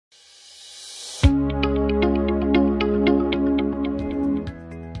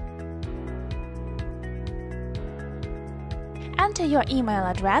your email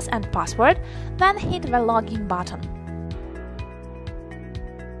address and password, then hit the Login button.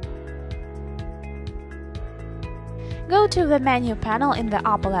 Go to the menu panel in the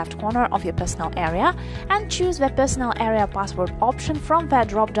upper left corner of your personal area and choose the Personal Area Password option from the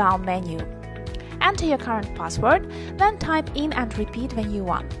drop-down menu. Enter your current password, then type in and repeat the new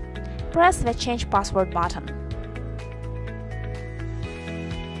one. Press the Change Password button.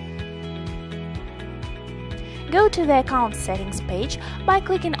 Go to the Account Settings page by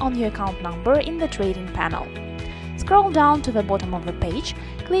clicking on your account number in the Trading panel. Scroll down to the bottom of the page,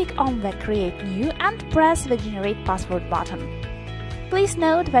 click on the Create New and press the Generate Password button. Please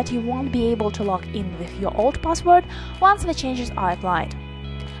note that you won't be able to log in with your old password once the changes are applied.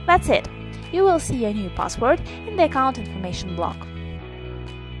 That's it. You will see your new password in the account information block.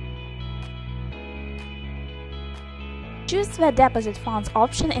 Choose the Deposit Funds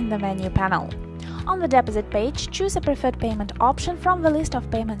option in the menu panel. On the Deposit page, choose a preferred payment option from the list of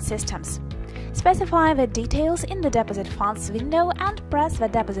payment systems. Specify the details in the Deposit Funds window and press the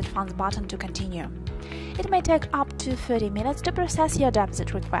Deposit Funds button to continue. It may take up to 30 minutes to process your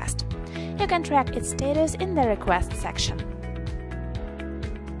deposit request. You can track its status in the Request section.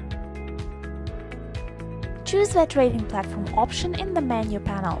 Choose the Trading Platform option in the menu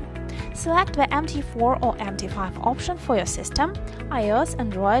panel. Select the MT4 or MT5 option for your system, iOS,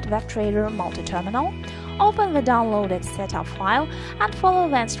 Android, WebTrader, multi-terminal. Open the downloaded setup file and follow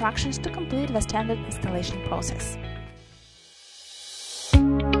the instructions to complete the standard installation process.